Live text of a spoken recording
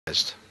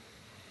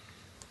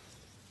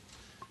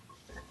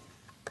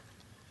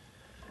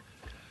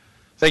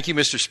Thank you,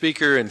 Mr.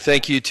 Speaker, and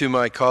thank you to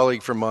my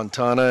colleague from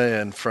Montana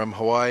and from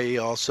Hawaii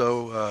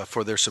also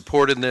for their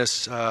support in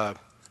this.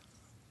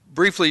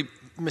 Briefly,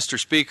 Mr.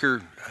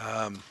 Speaker,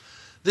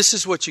 this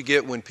is what you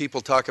get when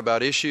people talk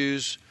about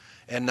issues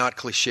and not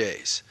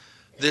cliches.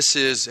 This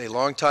is a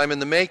long time in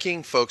the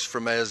making. Folks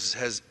from, as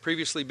has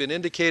previously been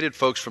indicated,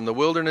 folks from the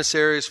wilderness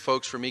areas,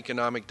 folks from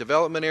economic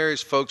development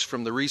areas, folks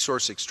from the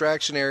resource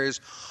extraction areas,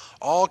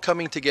 all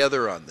coming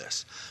together on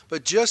this.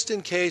 But just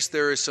in case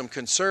there is some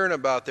concern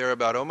about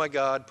oh my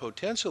God,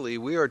 potentially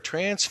we are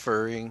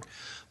transferring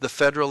the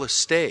federal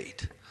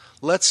estate,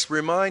 let's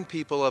remind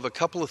people of a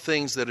couple of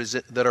things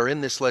that are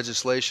in this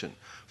legislation.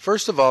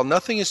 First of all,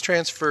 nothing is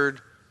transferred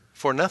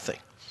for nothing.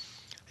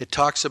 It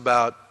talks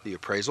about the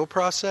appraisal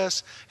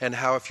process and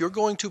how if you're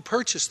going to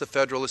purchase the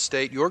federal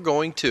estate, you're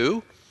going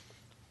to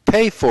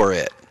pay for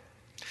it.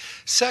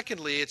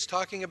 Secondly, it's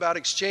talking about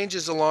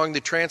exchanges along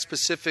the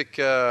Trans-Pacific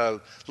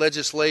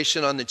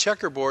legislation on the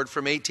checkerboard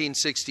from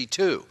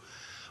 1862,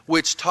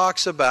 which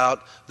talks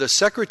about the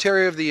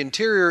Secretary of the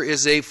Interior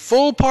is a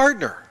full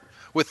partner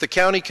with the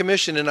County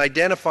Commission in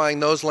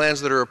identifying those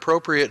lands that are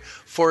appropriate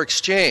for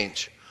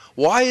exchange.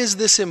 Why is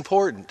this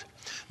important?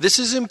 This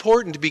is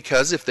important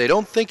because if they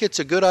don't think it's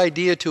a good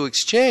idea to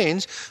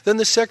exchange, then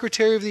the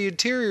Secretary of the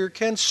Interior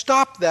can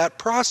stop that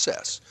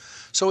process.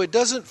 So it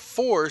doesn't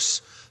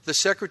force the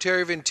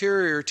Secretary of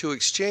Interior to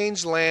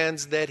exchange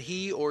lands that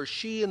he or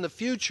she in the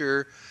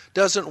future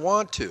doesn't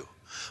want to.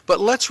 But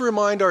let's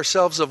remind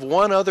ourselves of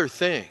one other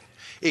thing.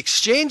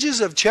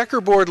 Exchanges of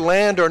checkerboard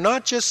land are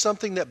not just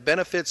something that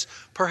benefits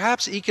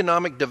perhaps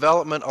economic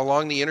development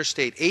along the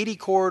Interstate 80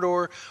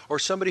 corridor or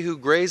somebody who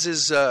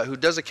grazes, who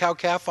does a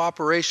cow-calf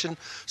operation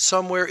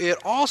somewhere. It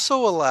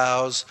also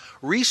allows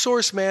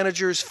resource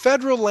managers,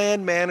 federal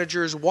land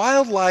managers,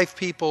 wildlife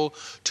people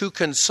to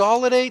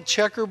consolidate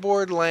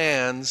checkerboard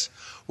lands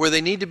where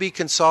they need to be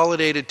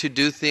consolidated to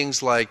do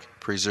things like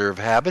preserve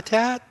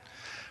habitat,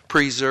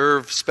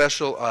 preserve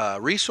special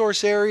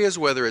resource areas,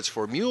 whether it's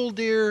for mule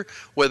deer,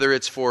 whether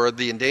it's for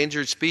the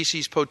endangered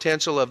species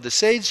potential of the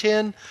sage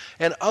hen,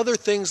 and other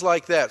things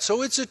like that.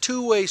 So it's a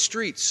two-way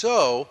street.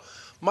 So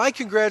my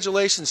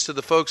congratulations to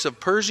the folks of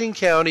Pershing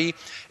County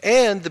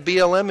and the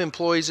BLM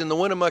employees in the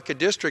Winnemucca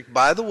District.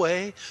 By the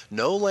way,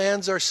 no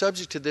lands are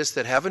subject to this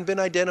that haven't been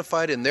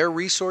identified in their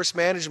resource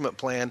management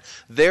plan,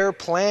 their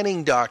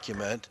planning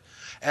document,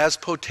 as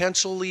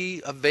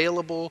potentially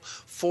available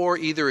for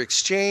either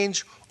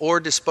exchange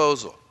or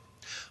disposal.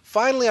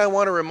 Finally, I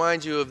want to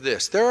remind you of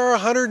this. There are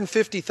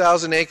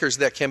 150,000 acres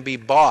that can be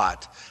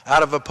bought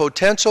out of a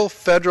potential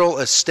federal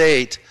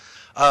estate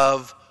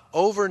of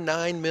over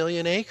 9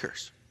 million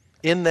acres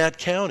in that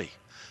county.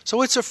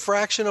 So it's a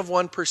fraction of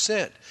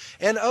 1%.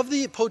 And of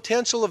the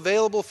potential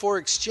available for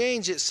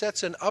exchange, it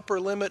sets an upper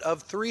limit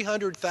of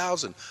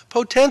 300,000.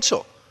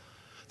 Potential.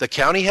 The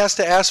county has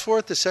to ask for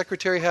it, the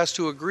Secretary has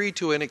to agree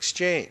to an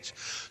exchange.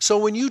 So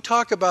when you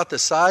talk about the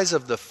size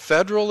of the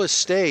federal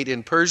estate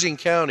in Pershing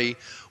County,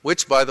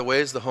 which by the way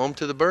is the home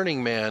to the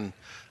Burning Man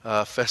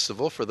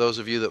festival, for those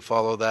of you that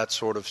follow that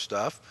sort of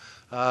stuff,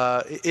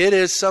 it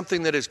is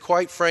something that is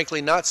quite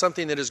frankly not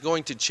something that is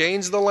going to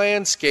change the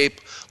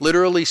landscape,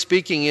 literally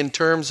speaking, in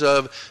terms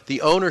of the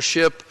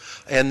ownership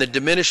and the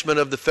diminishment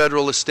of the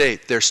federal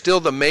estate. They're still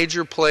the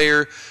major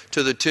player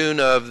to the tune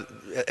of,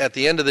 at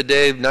the end of the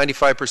day,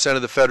 95%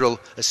 of the federal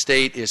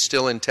estate is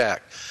still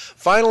intact.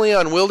 Finally,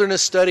 on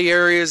wilderness study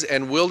areas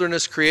and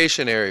wilderness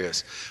creation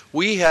areas,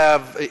 we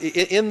have,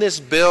 in this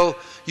bill,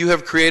 you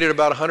have created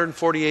about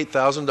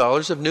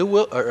 $148,000 of new,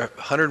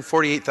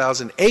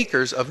 148,000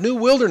 acres of new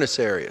wilderness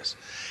areas.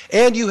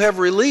 And you have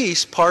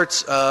released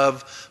parts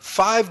of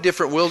 5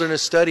 different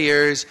wilderness study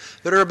areas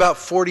that are about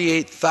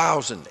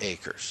 48,000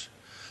 acres.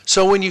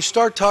 So when you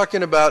start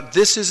talking about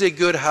this is a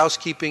good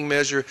housekeeping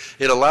measure,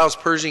 it allows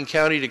Pershing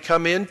County to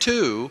come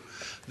into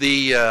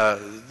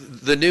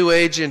the new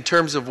age in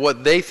terms of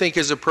what they think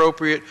is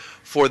appropriate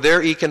for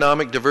their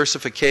economic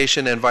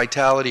diversification and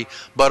vitality,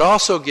 but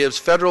also gives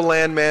federal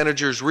land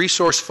managers,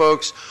 resource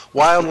folks,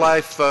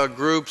 wildlife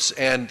groups,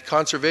 and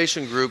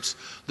conservation groups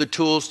the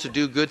tools to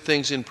do good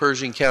things in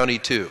Pershing County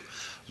too.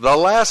 The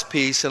last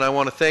piece, and I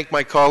want to thank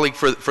my colleague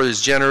for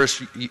his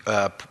generous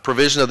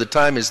provision of the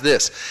time, is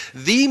this.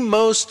 The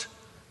most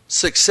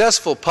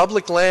successful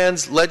public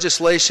lands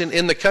legislation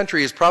in the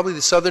country is probably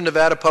the Southern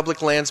Nevada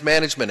Public Lands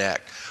Management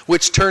Act,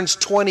 which turns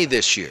 20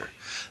 this year.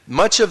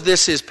 Much of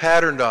this is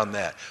patterned on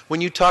that.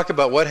 When you talk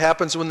about what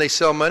happens when they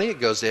sell money, it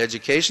goes to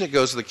education, it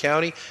goes to the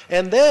county,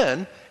 and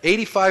then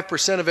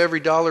 85% of every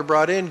dollar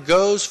brought in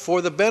goes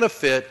for the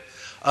benefit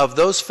of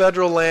those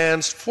federal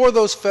lands, for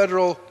those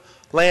federal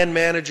land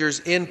managers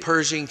in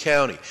Pershing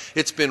County.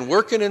 It's been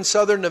working in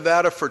Southern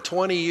Nevada for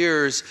 20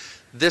 years.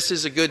 This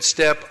is a good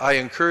step. I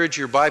encourage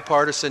your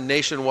bipartisan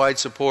nationwide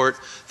support.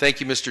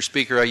 Thank you, Mr.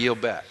 Speaker. I yield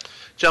back.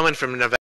 Gentleman from Nevada.